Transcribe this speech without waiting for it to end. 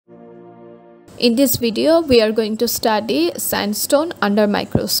In this video, we are going to study sandstone under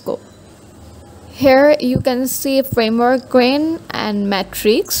microscope. Here you can see framework grain and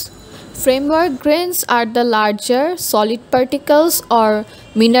matrix. Framework grains are the larger solid particles or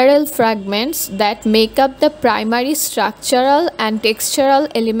mineral fragments that make up the primary structural and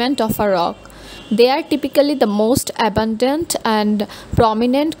textural element of a rock. They are typically the most abundant and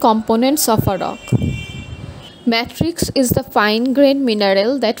prominent components of a rock. Matrix is the fine-grained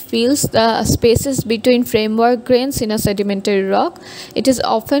mineral that fills the spaces between framework grains in a sedimentary rock. It is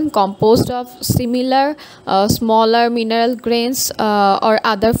often composed of similar smaller mineral grains or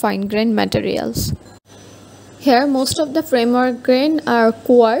other fine-grained materials. Here most of the framework grain are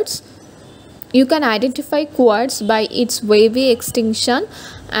quartz. You can identify quartz by its wavy extinction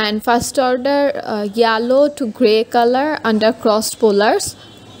and first order yellow to gray color under crossed polars,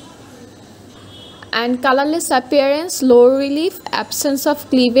 and colorless appearance, low relief, absence of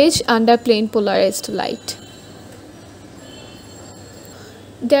cleavage under plain polarized light.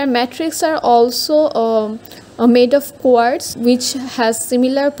 Their matrix are also made of quartz, which has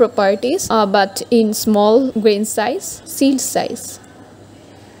similar properties but in small grain size, seed size.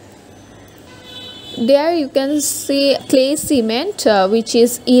 There you can see clay cement, which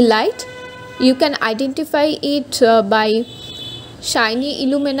is E-light. You can identify it by shiny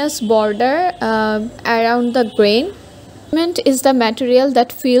luminous border around the grain. Cement is the material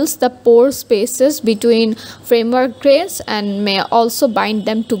that fills the pore spaces between framework grains and may also bind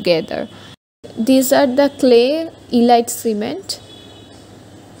them together. These are the clay E-light cement.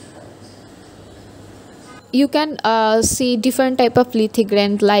 You can see different type of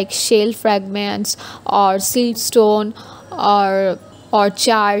lithigrain like shale fragments or siltstone or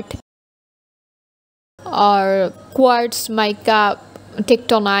chart or quartz, mica,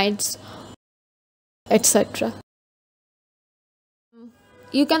 tectonites, etc.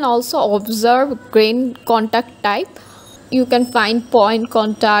 You can also observe grain contact type. You can find point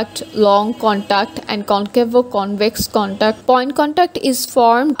contact, long contact, and concavo-convex contact. Point contact is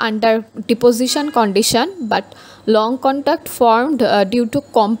formed under deposition condition, but long contact formed due to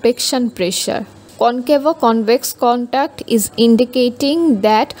compaction pressure. Concavo-convex contact is indicating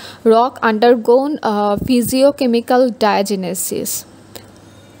that rock undergone physiochemical diagenesis.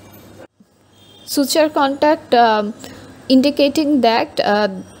 Suture contact indicating that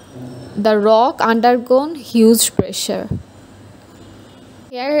the rock undergone huge pressure.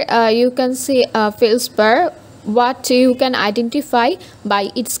 Here you can see Feldspar, what you can identify by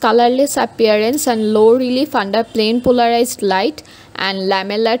its colorless appearance and low relief under plain polarized light, and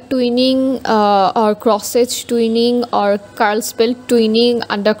lamellar twinning or cross-edge twinning or curl spell twinning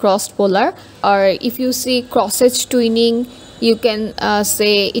under crossed polar. Or if you see cross-edge twinning, you can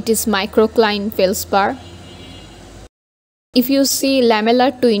say it is microcline feldspar. If you see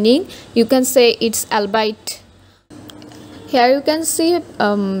lamellar twinning, you can say it's albite. Here you can see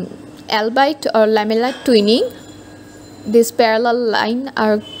albite or lamellar twinning. This parallel line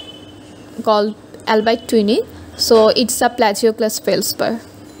are called albite twinning. So it's a plagioclase feldspar.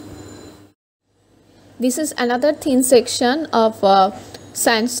 This is another thin section of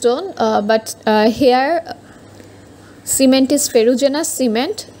sandstone, but here cement is ferruginous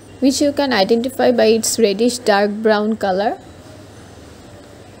cement, which you can identify by its reddish dark brown color.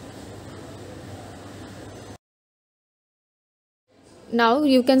 Now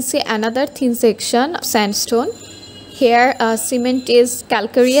you can see another thin section of sandstone. Here cement is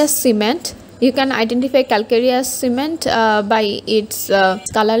calcareous cement. You can identify calcareous cement by its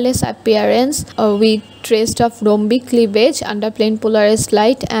colorless appearance with trace of rhombic cleavage under plain polarized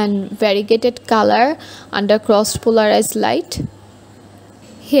light and variegated color under crossed polarized light.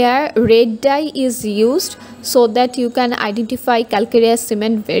 Here red dye is used so that you can identify calcareous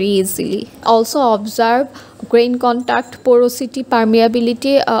cement very easily. Also observe grain contact, porosity,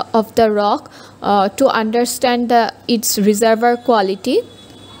 permeability of the rock to understand its reservoir quality.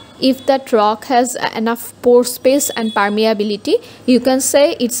 If that rock has enough pore space and permeability, you can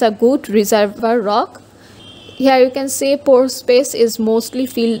say it's a good reservoir rock. Here you can say pore space is mostly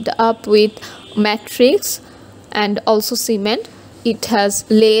filled up with matrix and also cement. It has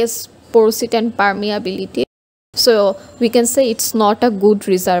less porosity and permeability, so we can say it's not a good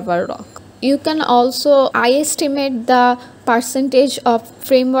reservoir rock. You can also estimate the percentage of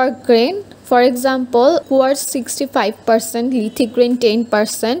framework grain. For example, quartz 65%, lithigrain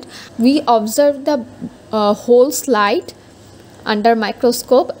 10%. We observe the whole slide under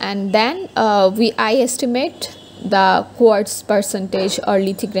microscope and then we estimate the quartz percentage or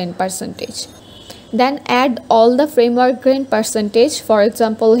lithigrain percentage. Then add all the framework grain percentage. For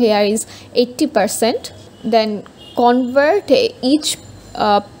example, here is 80%. Then convert each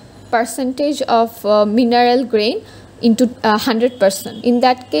percentage of mineral grain into 100%. In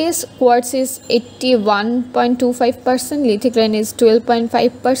that case, quartz is 81.25%, lithigrain is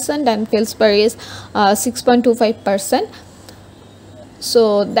 12.5%, and feldspar is 6.25%.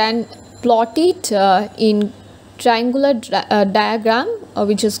 So then plot it in triangular diagram,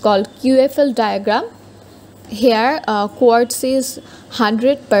 which is called QFL diagram. Here quartz is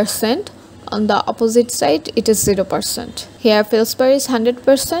 100%, on the opposite side it is 0%. Here feldspar is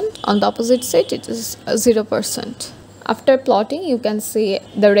 100%, on the opposite side it is 0%. After plotting, you can see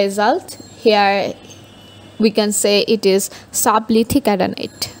the result. Here we can say it is sublithic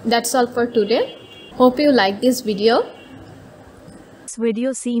adenite. That's all for today. Hope you like this video. This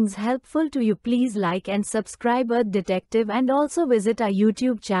video seems helpful to you. Please like and subscribe Earth Detective, and also visit our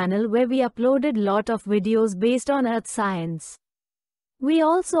YouTube channel where we uploaded lot of videos based on earth science. We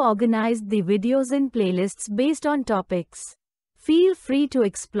also organized the videos in playlists based on topics. Feel free to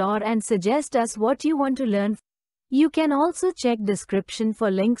explore and suggest us what you want to learn. You can also check description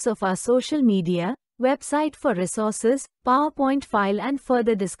for links of our social media, website for resources, PowerPoint file and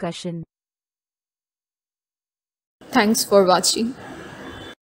further discussion. Thanks for watching.